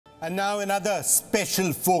And now another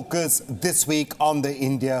special focus this week on the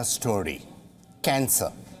India story.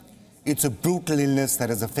 Cancer. It's a brutal illness that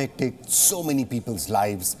has affected so many people's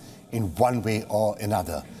lives in one way or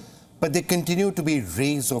another. But there continue to be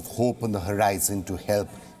rays of hope on the horizon to help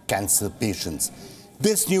cancer patients.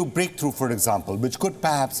 This new breakthrough, for example, which could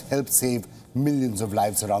perhaps help save millions of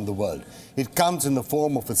lives around the world. It comes in the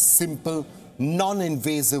form of a simple,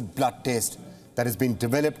 non-invasive blood test that has been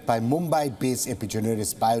developed by Mumbai-based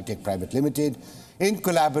Epigeneres Biotech Private Limited in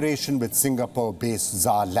collaboration with Singapore-based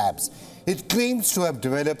Tzar Labs. It claims to have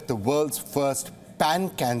developed the world's first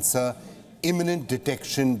pan-cancer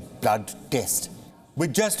imminent-detection blood test.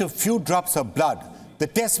 With just a few drops of blood, the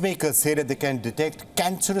test makers say that they can detect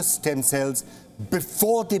cancerous stem cells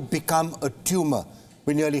before they become a tumor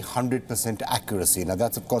with nearly 100% accuracy. Now,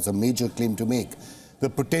 that's, of course, a major claim to make. The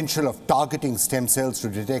potential of targeting stem cells to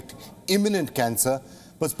detect imminent cancer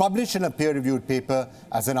was published in a peer-reviewed paper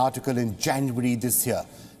as an article in January this year.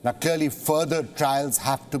 Now, clearly, further trials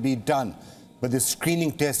have to be done, but this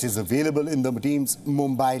screening test is available in the team's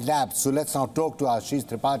Mumbai labs. So let's now talk to Ashish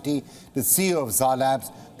Tripathi, the CEO of Tzar Labs,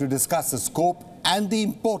 to discuss the scope and the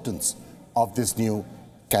importance of this new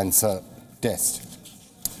cancer test.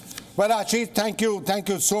 Well, Ashish, thank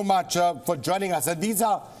you so much for joining us. And these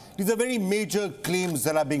are very major claims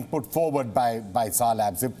that are being put forward by Tzar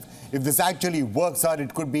Labs. If this actually works out,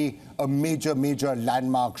 it could be a major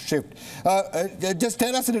landmark shift. Just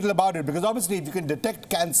tell us a little about it, because obviously if you can detect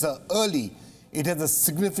cancer early, it has a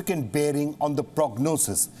significant bearing on the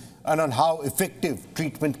prognosis and on how effective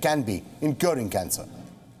treatment can be in curing cancer.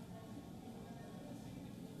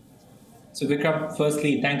 So Vikram,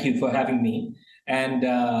 firstly, thank you for having me. And,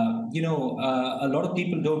 a lot of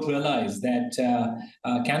people don't realize that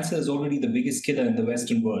cancer is already the biggest killer in the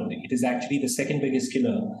Western world. It is actually the second biggest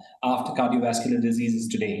killer after cardiovascular diseases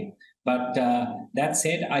today. But that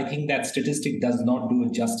said, I think that statistic does not do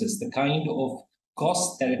it justice. The kind of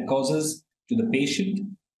cost that it causes to the patient,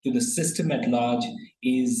 to the system at large,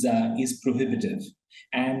 is prohibitive.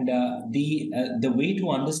 And the way to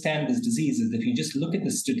understand this disease is if you just look at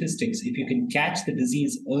the statistics, if you can catch the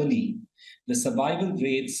disease early, the survival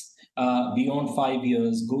rates beyond 5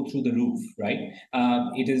 years go through the roof, right?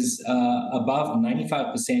 It is above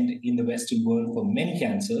 95% in the Western world for many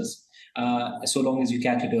cancers, so long as you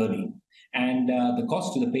catch it early. And the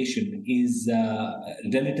cost to the patient is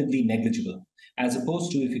relatively negligible, as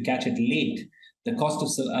opposed to if you catch it late. The cost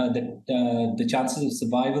of the chances of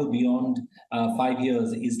survival beyond 5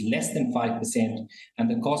 years is less than 5%, and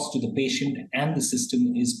the cost to the patient and the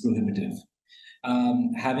system is prohibitive.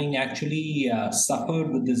 Having actually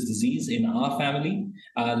suffered with this disease in our family,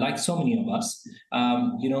 like so many of us,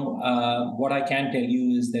 what I can tell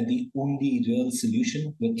you is that the only real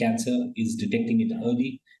solution with cancer is detecting it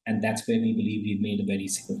early, and that's where we believe we've made a very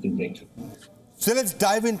significant breakthrough. So let's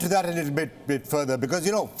dive into that a little bit further, because,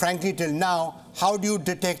 frankly, till now, how do you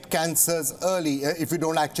detect cancers early if you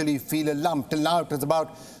don't actually feel a lump? Till now, it was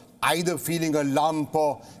about either feeling a lump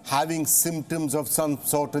or having symptoms of some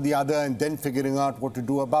sort or the other and then figuring out what to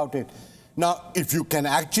do about it. Now, if you can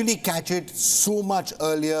actually catch it so much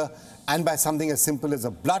earlier and by something as simple as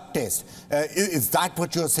a blood test, is that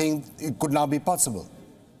what you're saying it could now be possible?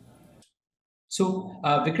 So,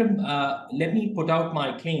 Vikram, let me put out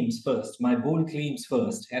my claims first, my bold claims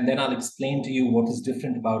first, and then I'll explain to you what is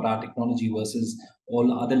different about our technology versus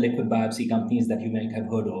all other liquid biopsy companies that you might have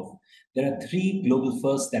heard of. There are 3 global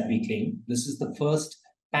firsts that we claim. This is the first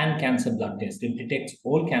pan-cancer blood test. It detects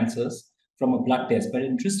all cancers from a blood test, but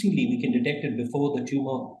interestingly, we can detect it before the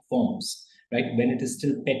tumor forms, right, when it is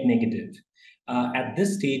still PET negative. At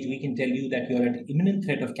this stage, we can tell you that you're at imminent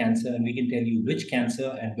threat of cancer, and we can tell you which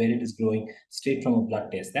cancer and where it is growing straight from a blood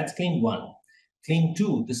test. That's claim 1. Claim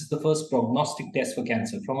 2, this is the first prognostic test for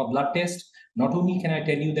cancer. From a blood test, not only can I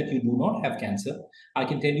tell you that you do not have cancer, I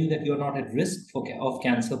can tell you that you're not at risk of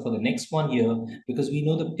cancer for the next 1 year, because we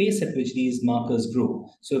know the pace at which these markers grow.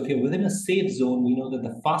 So if you're within a safe zone, we know that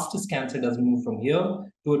the fastest cancer doesn't move from here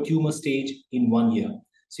to a tumor stage in 1 year.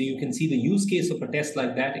 So you can see the use case of a test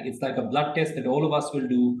like that. It's like a blood test that all of us will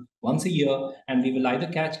do once a year, and we will either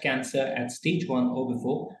catch cancer at stage 1 or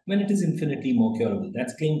before, when it is infinitely more curable.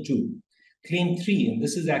 That's claim 2. Claim 3, and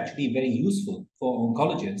this is actually very useful for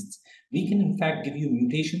oncologists, we can in fact give you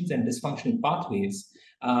mutations and dysfunctional pathways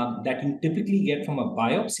that you typically get from a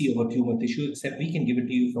biopsy of a tumor tissue, except we can give it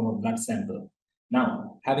to you from a blood sample.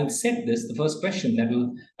 Now, having said this, the first question that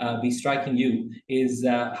will be striking you is,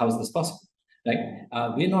 how is this possible?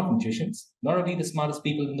 Right? We're not magicians, nor are we the smartest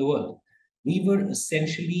people in the world. We were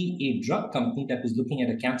essentially a drug company that was looking at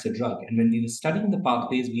a cancer drug. And when we were studying the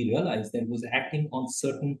pathways, we realized that it was acting on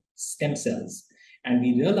certain stem cells. And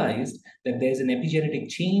we realized that there's an epigenetic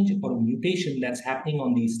change or a mutation that's happening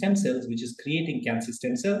on these stem cells, which is creating cancer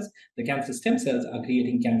stem cells. The cancer stem cells are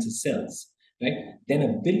creating cancer cells, right? Then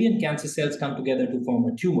 1 billion cancer cells come together to form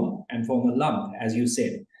a tumor and form a lump, as you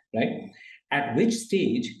said, right? At which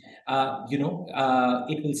stage,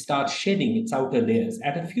 it will start shedding its outer layers.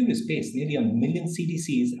 At a Fury's pace, nearly 1 million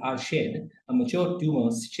CTCs are shed. A mature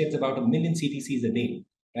tumor sheds about 1 million CTCs a day,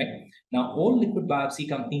 right? Now, all liquid biopsy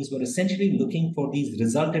companies were essentially looking for these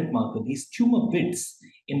resultant markers, these tumor bits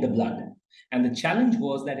in the blood. And the challenge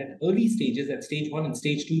was that at early stages, at stage 1 and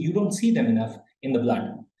stage 2, you don't see them enough in the blood,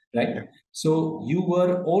 right? Yeah. So you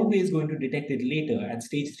were always going to detect it later at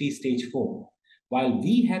stage 3, stage 4. While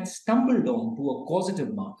we had stumbled on to a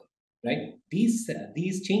causative marker, right? These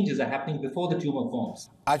changes are happening before the tumor forms.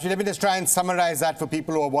 Actually, let me just try and summarize that for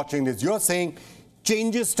people who are watching this. You're saying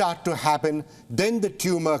changes start to happen, then the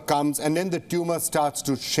tumor comes, and then the tumor starts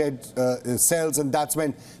to shed cells, and that's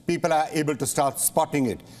when people are able to start spotting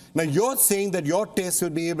it. Now, you're saying that your test will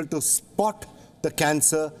be able to spot the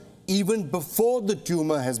cancer even before the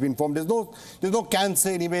tumor has been formed. There's no cancer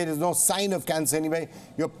anyway, there's no sign of cancer anyway.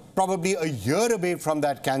 You're probably a year away from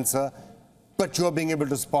that cancer, but you're being able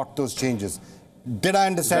to spot those changes. Did I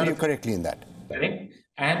understand you correctly in that? Correct.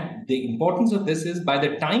 And the importance of this is by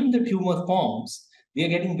the time the tumor forms, we are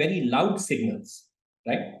getting very loud signals,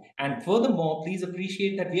 right? And furthermore, please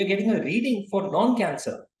appreciate that we are getting a reading for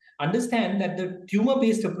non-cancer. Understand that the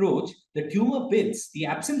tumor-based approach, the tumor bits, the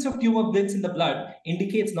absence of tumor bits in the blood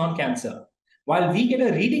indicates non-cancer. While we get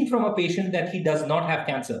a reading from a patient that he does not have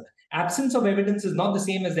cancer. Absence of evidence is not the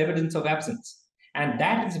same as evidence of absence. And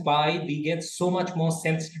that is why we get so much more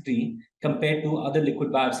sensitivity compared to other liquid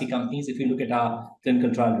biopsy companies if you look at our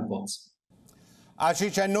clinical trial reports.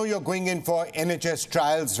 Ashish, I know you're going in for NHS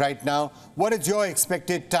trials right now. What is your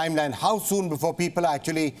expected timeline? How soon before people are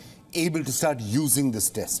actually able to start using this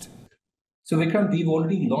test? So Vikram, we've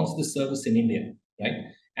already launched this service in India, right?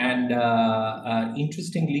 And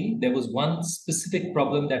interestingly, there was one specific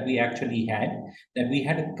problem that we actually had, that we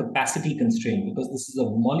had a capacity constraint because this is a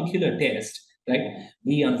molecular test, right?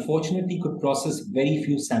 We unfortunately could process very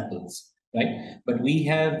few samples, right? But we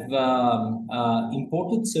have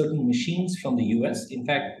imported certain machines from the US. In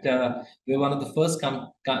fact, we're one of the first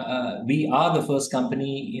we are the first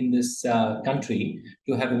company in this country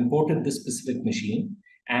to have imported this specific machine.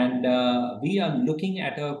 And we are looking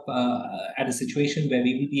at a situation where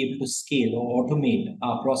we will be able to scale or automate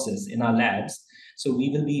our process in our labs. So we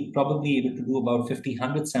will be probably able to do about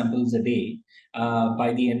 100 samples a day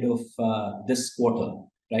by the end of this quarter,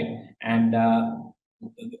 right? And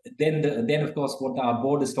then of course, what our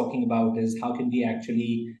board is talking about is how can we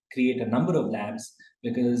actually create a number of labs,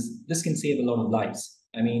 because this can save a lot of lives.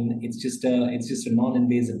 I mean, it's just a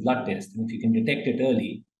non-invasive blood test, and if you can detect it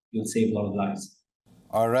early, you'll save a lot of lives.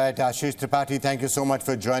 All right, Ashish Tripathi, thank you so much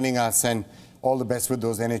for joining us, and all the best with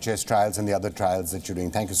those NHS trials and the other trials that you're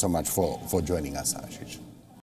doing. Thank you so much for joining us, Ashish.